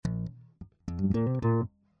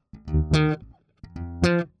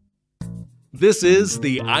This is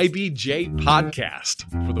the IBJ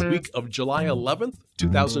podcast for the week of July 11th,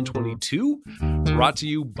 2022, brought to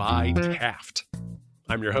you by Taft.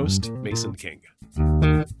 I'm your host, Mason King.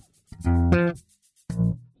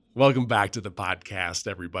 Welcome back to the podcast,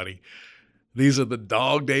 everybody. These are the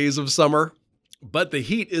dog days of summer, but the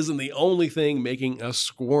heat isn't the only thing making us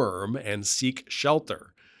squirm and seek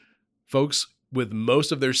shelter. Folks with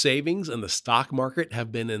most of their savings in the stock market have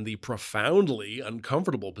been in the profoundly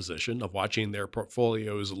uncomfortable position of watching their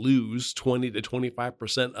portfolios lose 20 to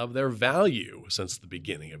 25% of their value since the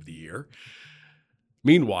beginning of the year.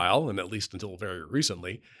 Meanwhile, and at least until very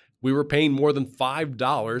recently, we were paying more than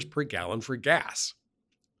 $5 per gallon for gas.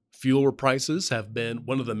 Fuel prices have been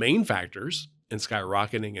one of the main factors in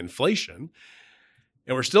skyrocketing inflation,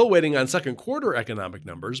 and we're still waiting on second quarter economic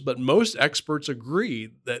numbers, but most experts agree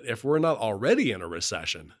that if we're not already in a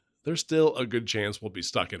recession, there's still a good chance we'll be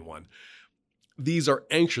stuck in one. These are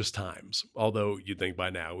anxious times, although you'd think by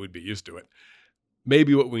now we'd be used to it.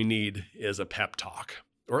 Maybe what we need is a pep talk,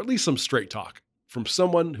 or at least some straight talk, from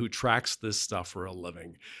someone who tracks this stuff for a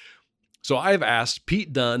living. So I've asked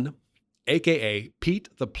Pete Dunn, aka Pete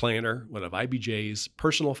the Planner, one of IBJ's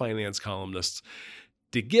personal finance columnists,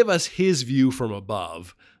 to give us his view from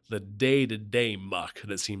above the day-to-day muck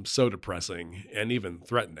that seems so depressing and even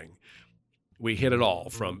threatening. We hit it all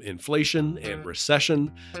from inflation and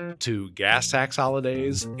recession to gas tax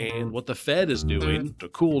holidays and what the Fed is doing to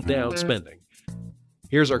cool down spending.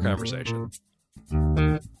 Here's our conversation.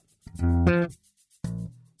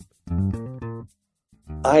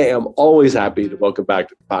 I am always happy to welcome back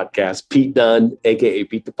to the podcast Pete Dunn, aka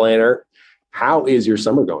Pete the Planner. How is your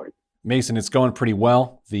summer going? Mason, it's going pretty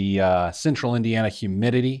well. The central Indiana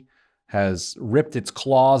humidity has ripped its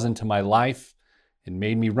claws into my life and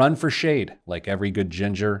made me run for shade like every good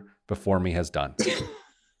ginger before me has done.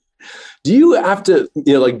 Do you have to,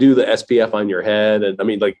 do the SPF on your head and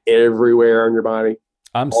everywhere on your body?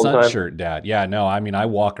 I'm sun-shirt dad. Yeah, no, I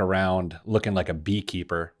walk around looking like a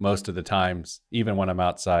beekeeper most of the times, even when I'm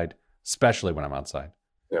outside, especially when I'm outside.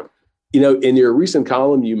 Yeah. In your recent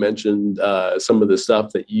column, you mentioned some of the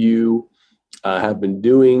stuff that you have been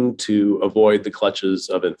doing to avoid the clutches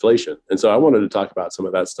of inflation. And so I wanted to talk about some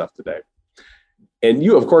of that stuff today. And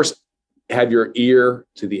you, of course, have your ear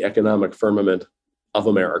to the economic firmament of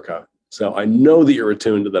America. So I know that you're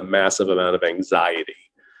attuned to the massive amount of anxiety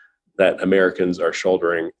that Americans are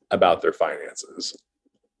shouldering about their finances.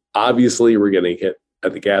 Obviously, we're getting hit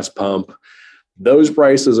at the gas pump. Those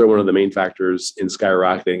prices are one of the main factors in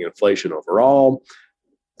skyrocketing inflation overall.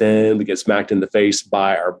 Then we get smacked in the face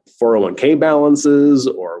by our 401k balances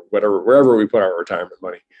or wherever we put our retirement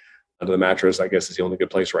money. Under the mattress, I guess, is the only good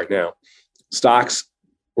place right now. Stocks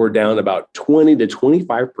were down about 20 to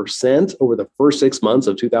 25% over the first 6 months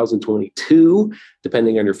of 2022,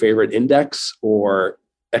 depending on your favorite index or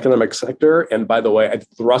economic sector. And by the way,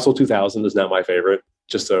 the Russell 2000 is not my favorite.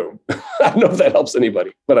 Just so I don't know if that helps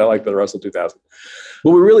anybody, but I like the Russell 2000.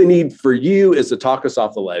 What we really need for you is to talk us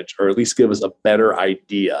off the ledge, or at least give us a better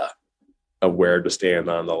idea of where to stand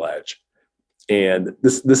on the ledge. And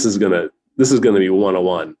this is gonna be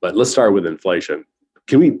 101. But let's start with inflation.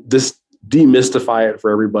 Can we just demystify it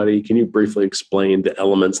for everybody? Can you briefly explain the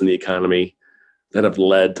elements in the economy that have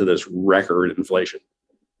led to this record inflation?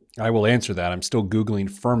 I will answer that. I'm still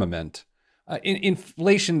Googling firmament.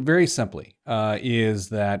 Inflation, very simply, is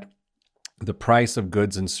that the price of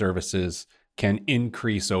goods and services can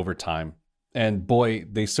increase over time. And boy,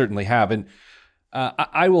 they certainly have. And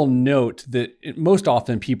I will note that most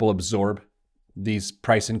often people absorb these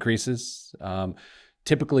price increases.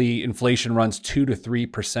 Typically, inflation runs 2 to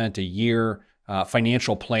 3% a year.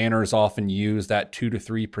 Financial planners often use that 2 to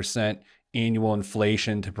 3% annual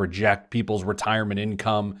inflation to project people's retirement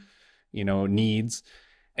income, needs.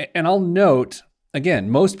 And I'll note, again,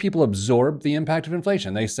 most people absorb the impact of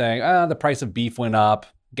inflation. They say, the price of beef went up,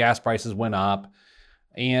 gas prices went up,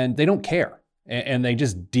 and they don't care. And they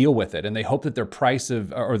just deal with it. And they hope that their price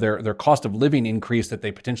of, or their cost of living increase that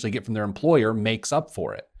they potentially get from their employer makes up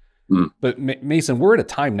for it. Mm. But Mason, we're at a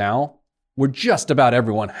time now where just about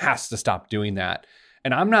everyone has to stop doing that.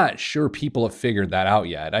 And I'm not sure people have figured that out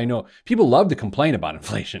yet. I know people love to complain about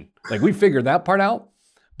inflation. Like, we figured that part out,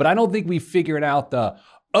 but I don't think we figured out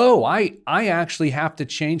I actually have to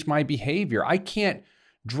change my behavior. I can't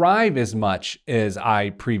drive as much as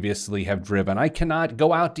I previously have driven. I cannot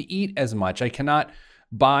go out to eat as much. I cannot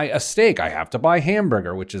buy a steak. I have to buy a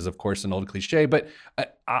hamburger, which is, of course, an old cliche. But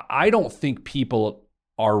I don't think people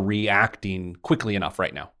are reacting quickly enough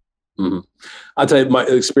right now. Mm-hmm. I'll tell you my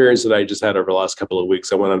experience that I just had over the last couple of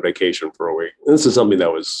weeks. I went on vacation for a week. This is something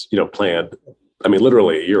that was, planned I mean,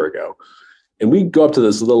 literally a year ago. And we go up to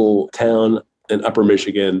this little town in Upper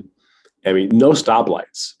Michigan. I mean, no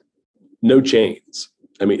stoplights, no chains.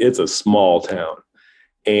 I mean, it's a small town.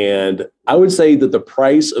 And I would say that the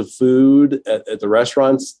price of food at the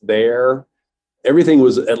restaurants there, everything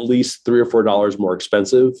was at least $3 or $4 more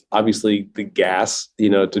expensive. Obviously, the gas,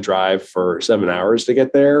 to drive for 7 hours to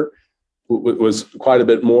get there was quite a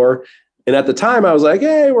bit more. And at the time, I was like,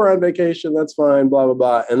 hey, we're on vacation. That's fine, blah, blah,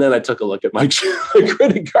 blah. And then I took a look at my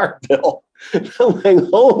credit card bill. And I'm like,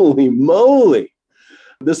 holy moly,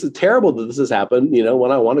 this is terrible that this has happened,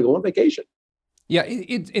 when I want to go on vacation. Yeah,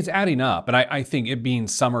 it's adding up. And I think it being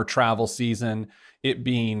summer travel season, it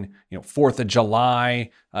being 4th of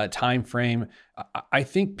July time frame, I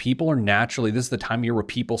think people are naturally, this is the time of year where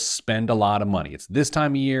people spend a lot of money. It's this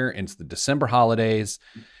time of year, and it's the December holidays.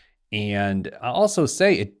 And I'll also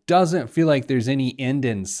say it doesn't feel like there's any end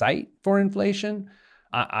in sight for inflation.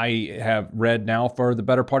 I have read now for the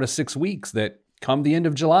better part of 6 weeks that come the end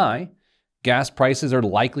of July, gas prices are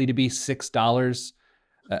likely to be $6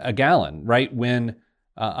 a gallon, right when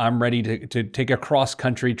I'm ready to take a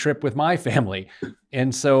cross-country trip with my family.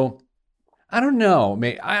 And so I don't know.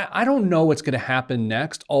 I don't know what's going to happen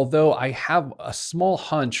next, although I have a small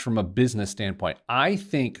hunch from a business standpoint. I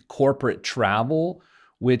think corporate travel,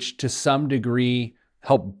 which to some degree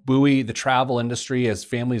helped buoy the travel industry as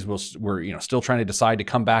families were still trying to decide to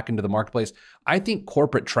come back into the marketplace. I think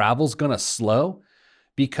corporate travel is going to slow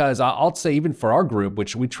because I'll say even for our group,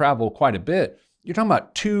 which we travel quite a bit, you're talking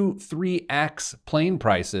about 2-3x plane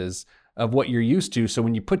prices of what you're used to. So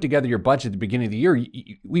when you put together your budget at the beginning of the year,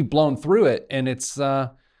 we've blown through it, and it's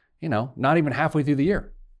not even halfway through the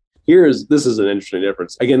year. This is an interesting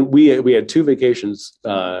difference. Again, we had 2 vacations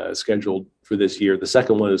scheduled for this year. The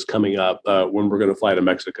second one is coming up when we're going to fly to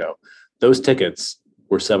Mexico. Those tickets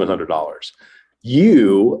were $700.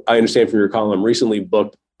 I understand from your column, recently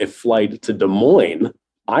booked a flight to Des Moines,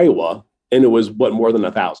 Iowa, and it was more than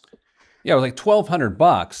 $1,000. Yeah, it was like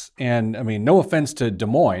 $1,200. And I mean, no offense to Des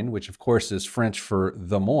Moines, which of course is French for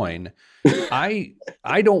the Moines. I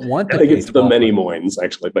don't want to. I think it's the many Moines,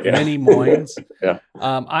 actually, but yeah. Many Moines. Yeah.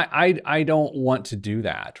 I don't want to do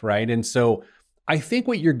that, right? And so I think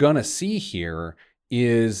what you're going to see here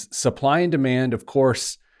is supply and demand, of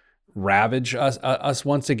course, ravage us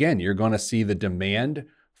once again. You're going to see the demand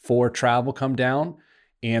for travel come down,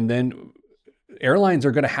 and then airlines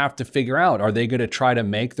are going to have to figure out, are they going to try to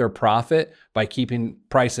make their profit by keeping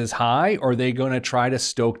prices high, or are they going to try to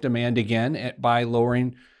stoke demand again by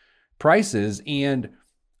lowering prices? And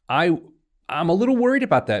I'm a little worried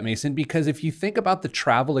about that, Mason, because if you think about the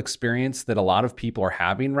travel experience that a lot of people are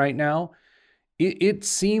having right now, it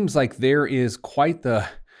seems like there is quite the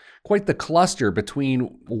cluster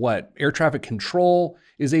between what air traffic control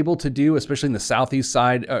is able to do, especially in the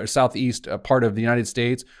southeast part of the United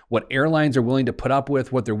States, what airlines are willing to put up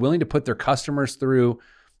with, what they're willing to put their customers through.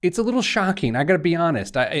 It's a little shocking. I got to be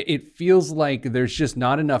honest. It feels like there's just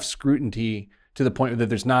not enough scrutiny to the point that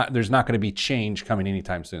there's not going to be change coming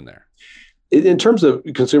anytime soon there. In terms of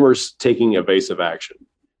consumers taking evasive action,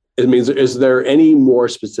 it means, is there any more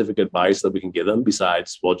specific advice that we can give them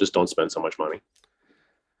besides, well, just don't spend so much money?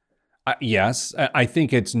 Yes, I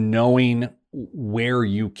think it's knowing where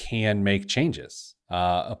you can make changes,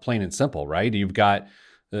 plain and simple, right? You've got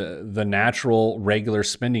the natural, regular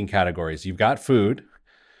spending categories. You've got food,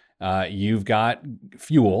 you've got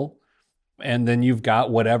fuel, and then you've got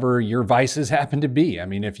whatever your vices happen to be. I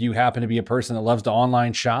mean, if you happen to be a person that loves to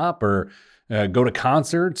online shop or go to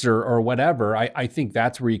concerts or whatever, I think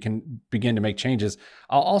that's where you can begin to make changes.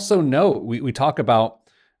 I'll also note, we talk about,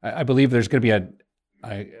 I believe there's going to be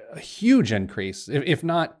a huge increase, if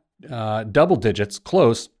not double digits,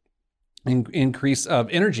 close increase of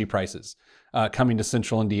energy prices coming to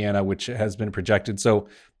central Indiana, which has been projected. So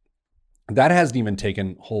that hasn't even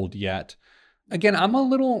taken hold yet. Again, I'm a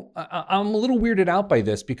little weirded out by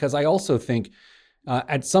this because I also think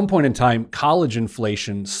at some point in time, college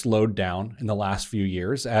inflation slowed down in the last few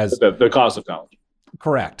years as the cost of college.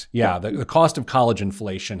 Correct. Yeah. The cost of college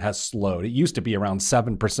inflation has slowed. It used to be around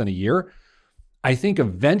 7% a year. I think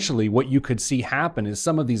eventually what you could see happen is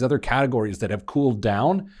some of these other categories that have cooled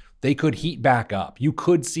down, they could heat back up. You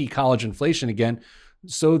could see college inflation again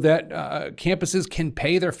so that campuses can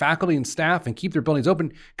pay their faculty and staff and keep their buildings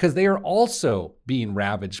open because they are also being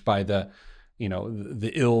ravaged by the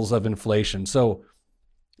ills of inflation. So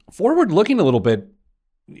forward looking a little bit,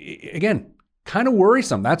 again, kind of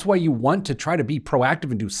worrisome. That's why you want to try to be proactive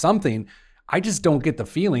and do something. I just don't get the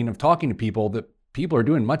feeling of talking to people that people are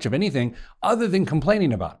doing much of anything other than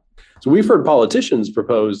complaining about it. So we've heard politicians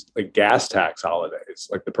propose like gas tax holidays,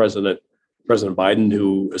 like the president President Biden,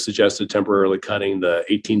 who suggested temporarily cutting the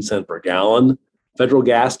 18 cent per gallon federal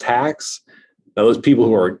gas tax. Now, those people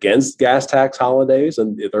who are against gas tax holidays,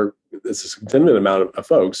 and it's a significant amount of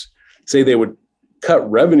folks, say they would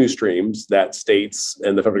cut revenue streams that states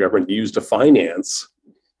and the federal government use to finance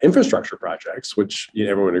infrastructure projects, which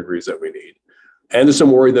everyone agrees that we need. And there's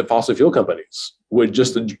some worry that fossil fuel companies would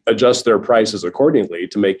just adjust their prices accordingly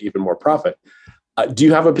to make even more profit. Do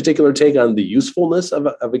you have a particular take on the usefulness of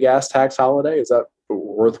a gas tax holiday? Is that a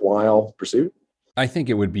worthwhile pursuit? I think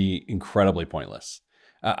it would be incredibly pointless.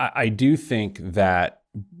 I do think that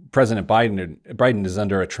President Biden is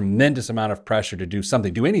under a tremendous amount of pressure to do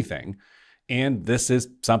something, do anything. And this is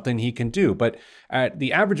something he can do. But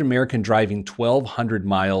the average American driving 1,200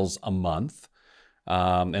 miles a month,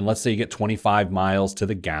 and let's say you get 25 miles to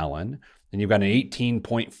the gallon, and you've got an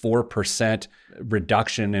 18.4%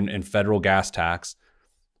 reduction in federal gas tax.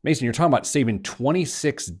 Mason, you're talking about saving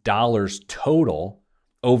 $26 total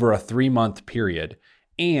over a 3-month period.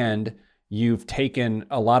 And you've taken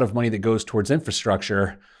a lot of money that goes towards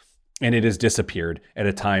infrastructure, and it has disappeared at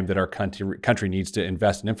a time that our country needs to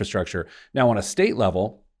invest in infrastructure. Now, on a state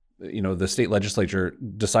level, the state legislature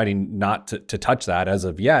deciding not to touch that as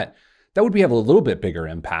of yet, that would have a little bit bigger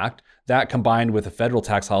impact. That combined with a federal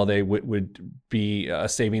tax holiday would be a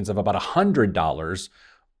savings of about $100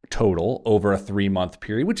 total over a 3-month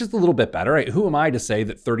period, which is a little bit better. Right? Who am I to say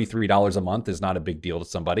that $33 a month is not a big deal to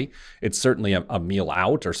somebody? It's certainly a meal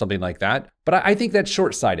out or something like that. But I think that's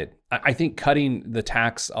short-sighted. I think cutting the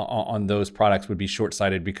tax on those products would be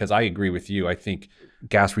short-sighted because I agree with you. I think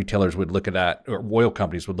gas retailers would look at that, or oil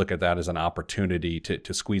companies would look at that as an opportunity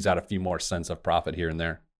to squeeze out a few more cents of profit here and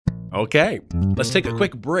there. Okay, let's take a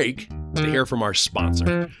quick break to hear from our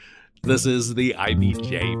sponsor. This is the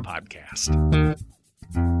IBJ Podcast.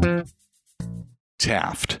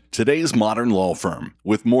 Taft, today's modern law firm.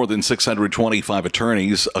 With more than 625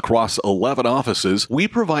 attorneys across 11 offices, we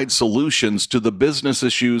provide solutions to the business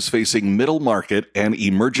issues facing middle market and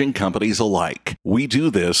emerging companies alike. We do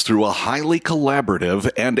this through a highly collaborative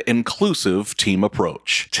and inclusive team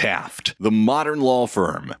approach. Taft, the modern law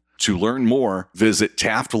firm. To learn more, visit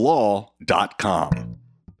taftlaw.com.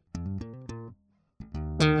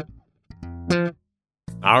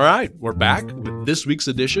 All right, we're back with this week's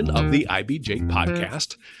edition of the IBJ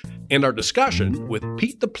Podcast and our discussion with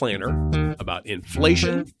Pete the Planner about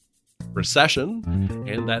inflation, recession,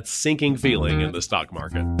 and that sinking feeling in the stock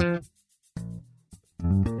market.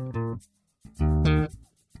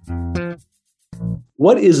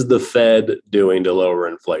 What is the Fed doing to lower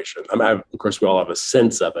inflation? Of course, we all have a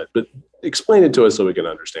sense of it, but explain it to us so we can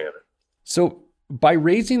understand it. So by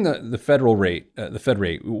raising the federal rate, the Fed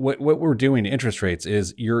rate, what we're doing to interest rates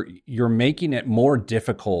is you're making it more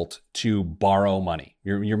difficult to borrow money.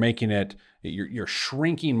 You're making it, you're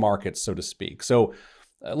shrinking markets, so to speak. So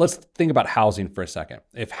let's think about housing for a second.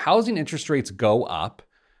 If housing interest rates go up,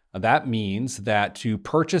 that means that to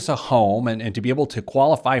purchase a home and to be able to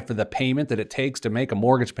qualify for the payment that it takes to make a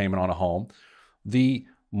mortgage payment on a home, the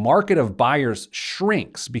market of buyers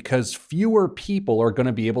shrinks because fewer people are going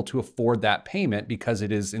to be able to afford that payment because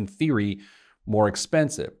it is, in theory, more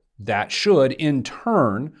expensive. That should, in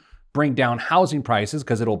turn, bring down housing prices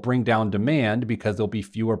because it'll bring down demand because there'll be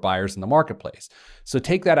fewer buyers in the marketplace. So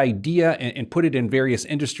take that idea and put it in various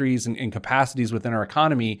industries and capacities within our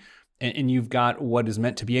economy, and you've got what is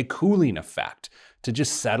meant to be a cooling effect to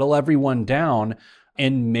just settle everyone down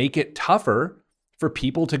and make it tougher for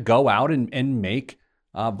people to go out and make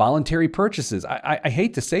voluntary purchases. I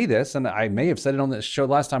hate to say this, and I may have said it on the show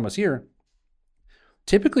last time I was here.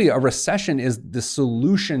 Typically, a recession is the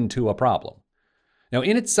solution to a problem. Now,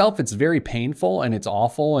 in itself, it's very painful and it's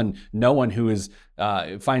awful, and no one who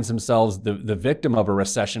finds themselves the victim of a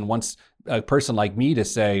recession wants a person like me to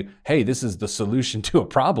say, hey, this is the solution to a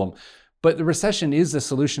problem. But the recession is the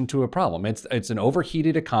solution to a problem. It's an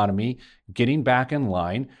overheated economy getting back in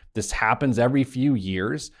line. This happens every few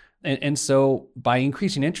years. And so by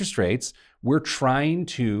increasing interest rates, we're trying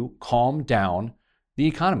to calm down the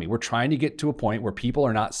economy. We're trying to get to a point where people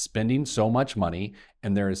are not spending so much money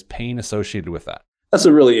and there is pain associated with that. That's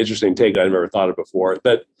a really interesting take. I've never thought of before.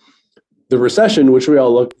 That the recession, which we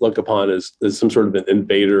all look upon as some sort of an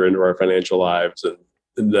invader into our financial lives, and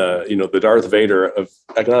the Darth Vader of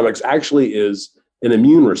economics, actually is an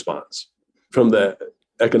immune response from the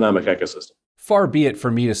economic ecosystem. Far be it for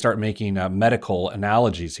me to start making medical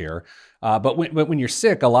analogies here, but when you're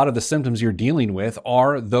sick, a lot of the symptoms you're dealing with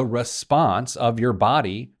are the response of your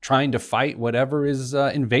body trying to fight whatever is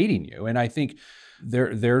invading you. And I think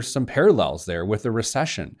there's some parallels there with a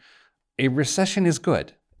recession. A recession is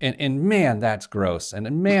good. And man, that's gross.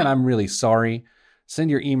 And man, I'm really sorry. Send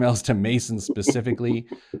your emails to Mason specifically.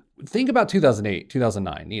 Think about 2008,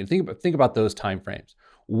 2009. You know, think about those timeframes.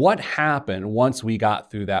 What happened once we got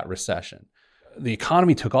through that recession? The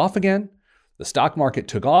economy took off again. The stock market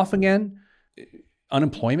took off again.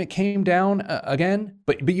 Unemployment came down again.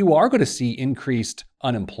 But you are going to see increased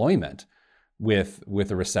unemployment with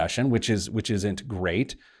a recession, which isn't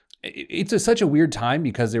great. It's such a weird time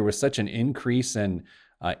because there was such an increase in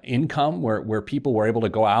income where people were able to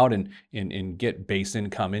go out and get base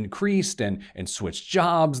income increased and switch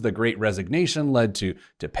jobs. The Great Resignation led to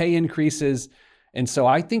pay increases. And so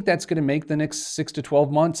I think that's going to make the next 6 to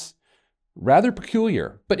 12 months rather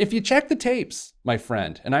peculiar. But if you check the tapes, my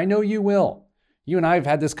friend, and I know you will, you and I have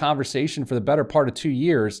had this conversation for the better part of 2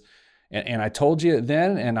 years. And I told you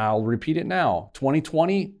then, and I'll repeat it now,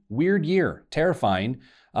 2020, weird year, terrifying.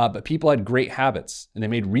 But people had great habits and they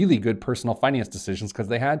made really good personal finance decisions because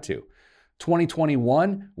they had to.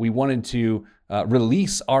 2021, we wanted to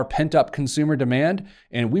release our pent-up consumer demand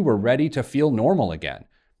and we were ready to feel normal again.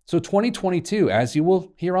 So 2022, as you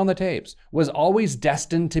will hear on the tapes, was always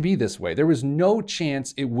destined to be this way. There was no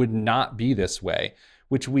chance it would not be this way,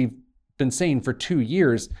 which we've been saying for 2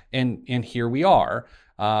 years, and here we are.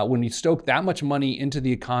 When you stoke that much money into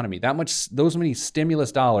the economy, those many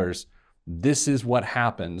stimulus dollars, this is what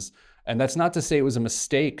happens. And that's not to say it was a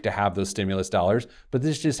mistake to have those stimulus dollars, but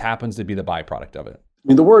this just happens to be the byproduct of it. I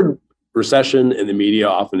mean, the word recession in the media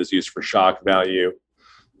often is used for shock value.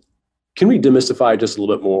 Can we demystify just a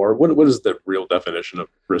little bit more? What is the real definition of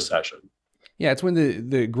recession? Yeah, it's when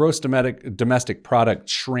the gross domestic product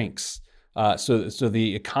shrinks. So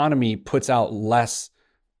the economy puts out less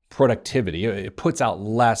productivity. It puts out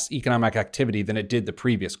less economic activity than it did the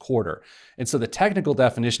previous quarter. And so the technical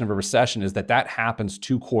definition of a recession is that happens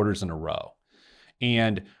 2 quarters in a row.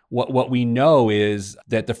 And what we know is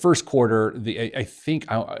that the first quarter, I think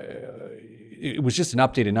it was just an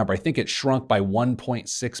updated number. I think it shrunk by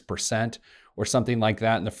 1.6% or something like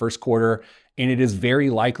that in the first quarter. And it is very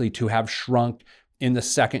likely to have shrunk in the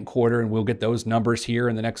second quarter. And we'll get those numbers here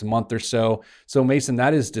in the next month or so. So Mason,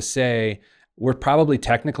 that is to say, we're probably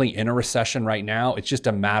technically in a recession right now. It's just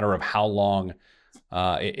a matter of how long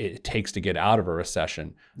it takes to get out of a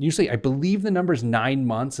recession. Usually, I believe the number is 9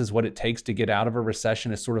 months is what it takes to get out of a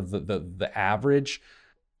recession is sort of the average.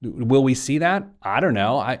 Will we see that? I don't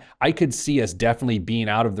know. I could see us definitely being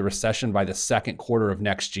out of the recession by the second quarter of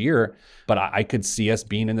next year, but I could see us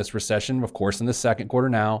being in this recession, of course, in the second quarter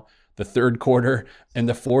now, the third quarter, and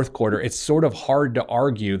the fourth quarter. It's sort of hard to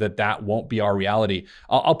argue that won't be our reality.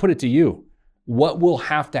 I'll put it to you. What will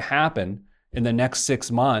have to happen in the next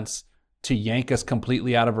 6 months to yank us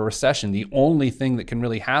completely out of a recession? The only thing that can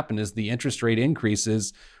really happen is the interest rate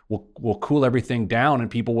increases will cool everything down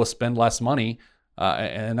and people will spend less money,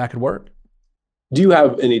 and that could work. Do you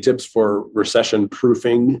have any tips for recession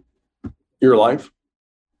proofing your life?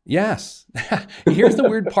 Yes. Here's the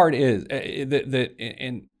weird part is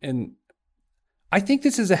and I think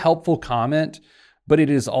this is a helpful comment, but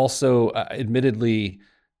it is also admittedly,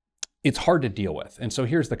 it's hard to deal with. And so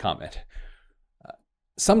here's the comment.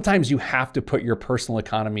 Sometimes you have to put your personal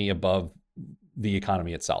economy above the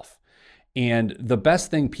economy itself. And the best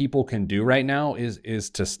thing people can do right now is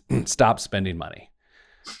to stop spending money.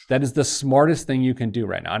 That is the smartest thing you can do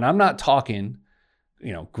right now. And I'm not talking,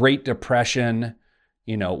 Great Depression,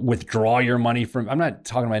 withdraw your money from, I'm not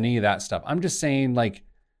talking about any of that stuff. I'm just saying,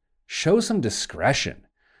 show some discretion.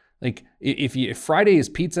 If Friday is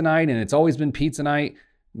pizza night and it's always been pizza night,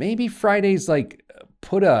 maybe Friday's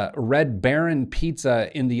put a Red Baron pizza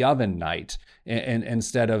in the oven night and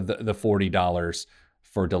instead of the $40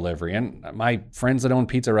 for delivery. And my friends that own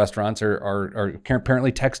pizza restaurants are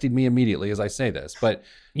apparently texting me immediately as I say this, but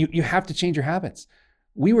you have to change your habits.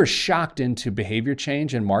 We were shocked into behavior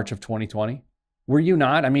change in March of 2020. Were you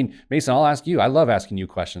not? I mean, Mason, I'll ask you. I love asking you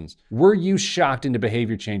questions. Were you shocked into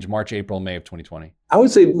behavior change March, April, May of 2020? I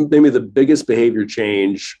would say maybe the biggest behavior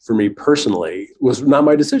change for me personally was not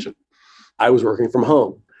my decision. I was working from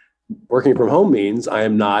home. Working from home means I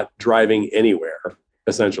am not driving anywhere,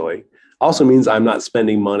 essentially. Also means I'm not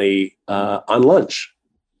spending money on lunch,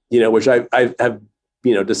 which I have,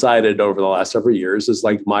 decided over the last several years is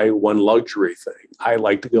my one luxury thing. I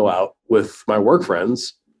like to go out with my work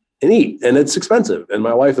friends and eat, and it's expensive. And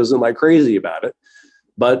my wife isn't crazy about it,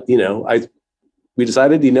 but we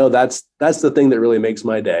decided, that's the thing that really makes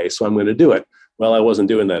my day. So I'm going to do it. Well, I wasn't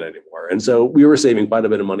doing that anymore. And so we were saving quite a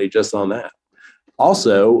bit of money just on that.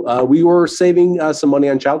 Also, we were saving some money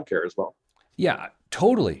on childcare as well. Yeah,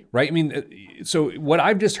 totally. Right. I mean, so what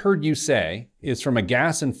I've just heard you say is from a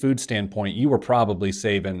gas and food standpoint, you were probably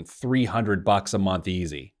saving $300 a month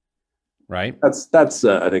easy. Right. That's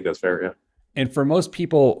I think that's fair. Yeah. And for most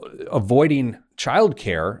people avoiding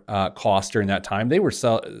childcare costs during that time, they were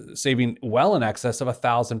saving well in excess of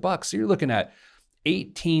 $1,000. So you're looking at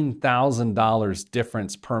 $18,000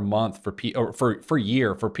 difference per month for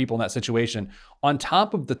year for people in that situation, on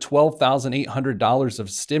top of the $12,800 of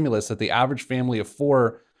stimulus that the average family of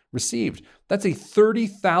four received. That's a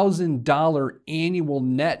 $30,000 annual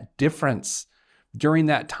net difference during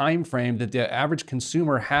that time frame that the average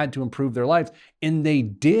consumer had to improve their lives, and they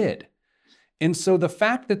did. And so the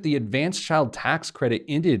fact that the advanced child tax credit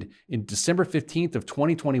ended in December 15th of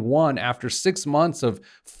 2021 after 6 months of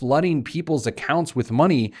flooding people's accounts with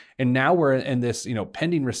money, and now we're in this,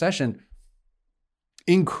 pending recession,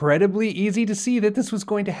 incredibly easy to see that this was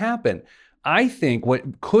going to happen. I think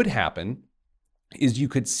what could happen is you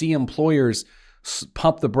could see employers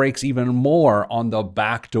pump the brakes even more on the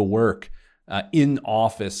back to work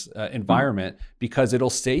in-office environment, because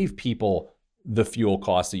it'll save people the fuel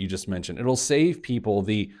costs that you just mentioned. It'll save people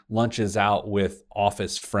the lunches out with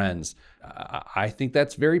office friends. I think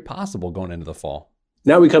that's very possible going into the fall.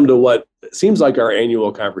 Now we come to what seems like our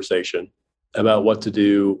annual conversation about what to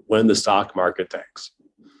do when the stock market tanks.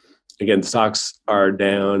 Again, stocks are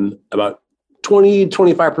down about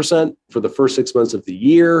 25% for the first 6 months of the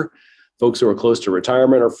year. Folks who are close to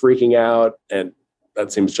retirement are freaking out, and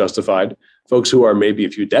that seems justified. Folks who are maybe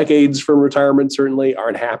a few decades from retirement certainly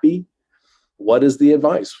aren't happy. What is the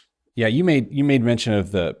advice? Yeah, you made mention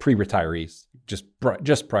of the pre-retirees just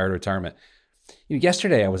prior to retirement.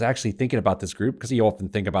 Yesterday, I was actually thinking about this group, because you often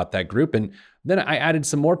think about that group, and then I added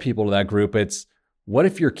some more people to that group. It's, what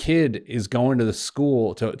if your kid is going to the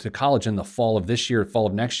school to college in the fall of this year, fall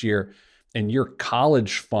of next year, and your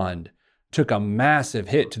college fund took a massive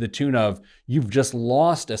hit to the tune of you've just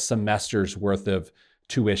lost a semester's worth of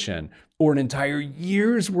tuition or an entire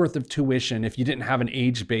year's worth of tuition if you didn't have an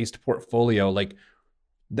age-based portfolio. Like,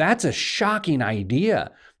 that's a shocking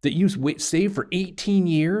idea that you save for 18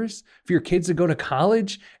 years for your kids to go to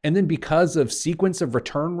college, and then because of sequence of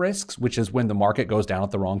return risks, which is when the market goes down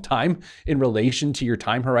at the wrong time in relation to your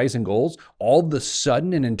time horizon goals, all of a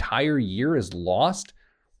sudden an entire year is lost.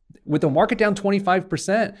 With the market down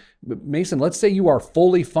 25%, Mason, let's say you are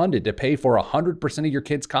fully funded to pay for 100% of your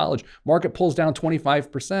kids' college. Market pulls down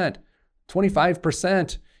 25%.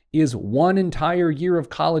 25% is one entire year of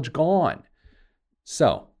college gone.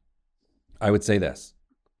 So I would say this.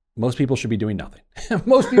 Most people should be doing nothing.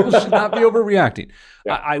 Most people should not be overreacting.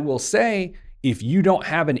 Yeah. I will say, if you don't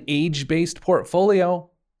have an age-based portfolio,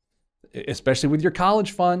 especially with your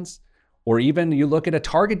college funds, or even you look at a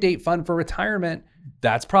target date fund for retirement,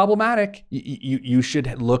 that's problematic. You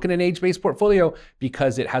should look at an age-based portfolio,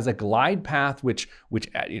 because it has a glide path which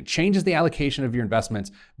changes the allocation of your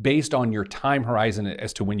investments based on your time horizon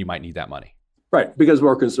as to when you might need that money. Right, because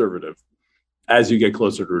more conservative as you get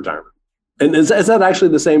closer to retirement. And is that actually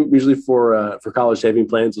the same usually for college saving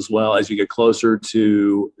plans as well? As you get closer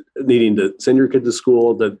to needing to send your kid to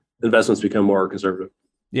school, the investments become more conservative?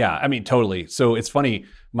 Yeah, I mean, totally. So it's funny,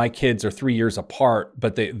 my kids are 3 years apart,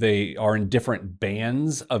 but they are in different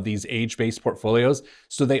bands of these age-based portfolios.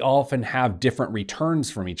 So they often have different returns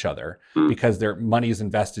from each other because their money is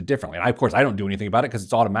invested differently. And of course, I don't do anything about it because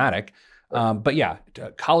it's automatic. But yeah,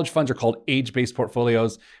 college funds are called age-based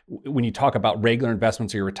portfolios. When you talk about regular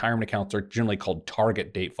investments or your retirement accounts, are generally called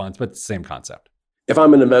target date funds, but it's the same concept. If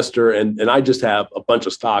I'm an investor and I just have a bunch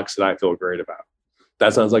of stocks that I feel great about,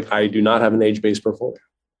 that sounds like I do not have an age-based portfolio.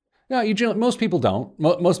 No, most people don't.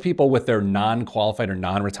 Most people with their non-qualified or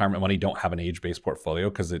non-retirement money don't have an age-based portfolio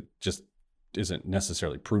because it just isn't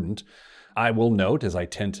necessarily prudent. I will note, as I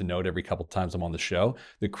tend to note every couple of times I'm on the show,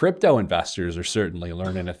 the crypto investors are certainly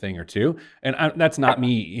learning a thing or two. And that's not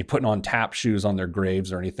me putting on tap shoes on their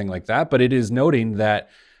graves or anything like that, but it is noting that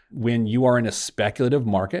when you are in a speculative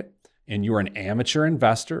market and you're an amateur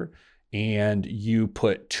investor and you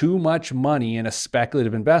put too much money in a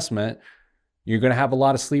speculative investment, you're going to have a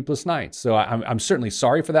lot of sleepless nights. So I'm certainly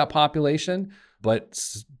sorry for that population, but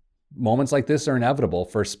moments like this are inevitable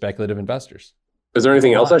for speculative investors. Is there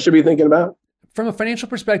anything else I should be thinking about? From a financial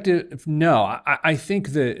perspective, no. I think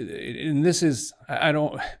that, and this is, I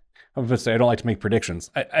don't like to make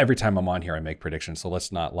predictions. Every time I'm on here, I make predictions, so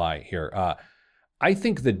let's not lie here. I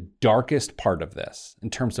think the darkest part of this,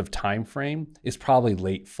 in terms of time frame, is probably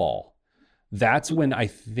late fall. That's when I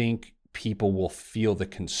think people will feel the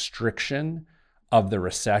constriction of the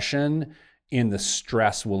recession and the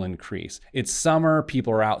stress will increase. It's summer,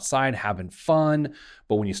 people are outside having fun,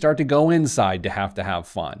 but when you start to go inside to have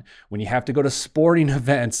fun, when you have to go to sporting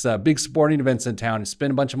events, big sporting events in town and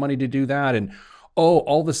spend a bunch of money to do that, and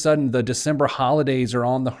all of a sudden the December holidays are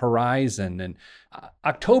on the horizon, and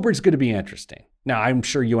October is going to be interesting. Now, I'm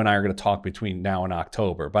sure you and I are going to talk between now and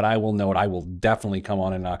October, but I will note I will definitely come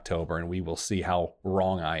on in October and we will see how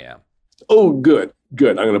wrong I am. Oh, good.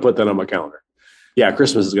 I'm going to put that on my calendar. Yeah,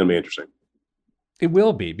 Christmas is going to be interesting. It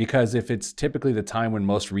will be, because if it's typically the time when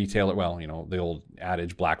most retailer, the old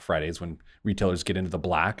adage Black Friday is when retailers get into the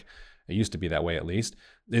black. It used to be that way, at least.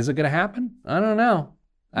 Is it going to happen? I don't know.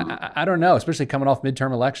 I don't know, especially coming off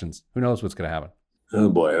midterm elections. Who knows what's going to happen? Oh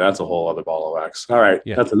boy, that's a whole other ball of wax. All right,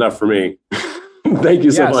 Yeah. That's enough for me. Thank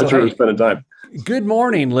you so much for spending time. Good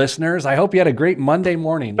morning, listeners. I hope you had a great Monday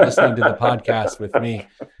morning listening to the podcast with me.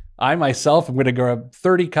 I myself am going to grab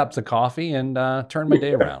 30 cups of coffee and turn my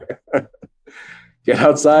day around. Get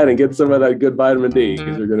outside and get some of that good vitamin D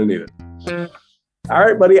because you're going to need it. All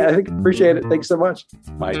right, buddy. I appreciate it. Thanks so much.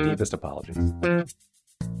 My deepest apologies.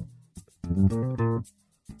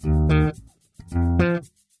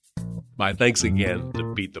 My thanks again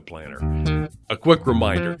to Pete the Planner. A quick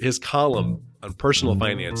reminder, his column on personal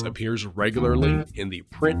finance appears regularly in the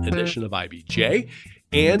print edition of IBJ,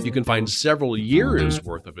 and you can find several years'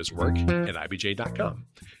 worth of his work at IBJ.com.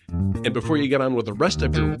 And before you get on with the rest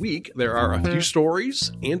of your week, there are a few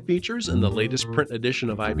stories and features in the latest print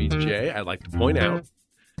edition of IBJ I'd like to point out.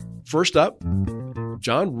 First up,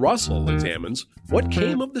 John Russell examines what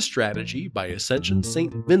came of the strategy by Ascension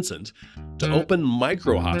St. Vincent to open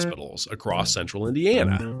micro-hospitals across central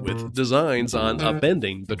Indiana, with designs on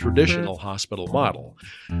upending the traditional hospital model.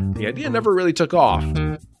 The idea never really took off,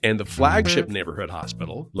 and the flagship neighborhood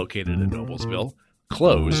hospital, located in Noblesville,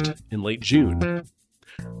 closed in late June.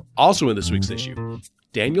 Also in this week's issue,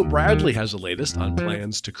 Daniel Bradley has the latest on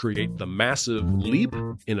plans to create the massive LEAP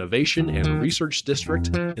Innovation and Research District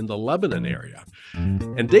in the Lebanon area.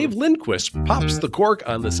 And Dave Lindquist pops the cork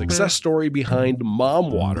on the success story behind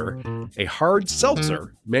Mom Water, a hard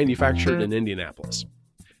seltzer manufactured in Indianapolis.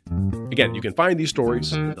 Again, you can find these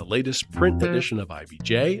stories in the latest print edition of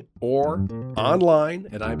IBJ or online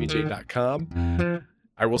at IBJ.com.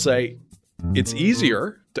 I will say, it's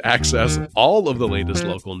easier to access all of the latest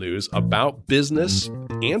local news about business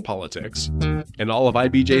and politics and all of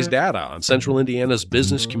IBJ's data on Central Indiana's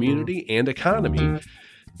business community and economy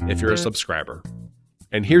if you're a subscriber.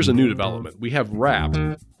 And here's a new development. We have wrapped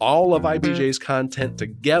all of IBJ's content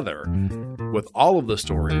together with all of the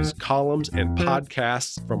stories, columns, and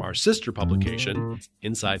podcasts from our sister publication,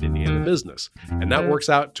 Inside Indiana Business. And that works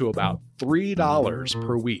out to about $3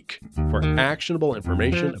 per week for actionable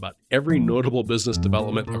information about every notable business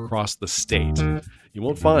development across the state. You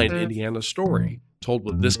won't find Indiana's story told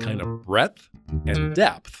with this kind of breadth and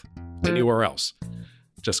depth anywhere else.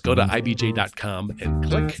 Just go to IBJ.com and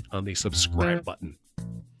click on the subscribe button.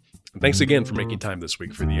 And thanks again for making time this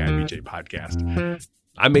week for the IBJ podcast.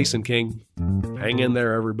 I'm Mason King. Hang in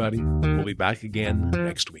there, everybody. We'll be back again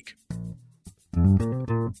next week.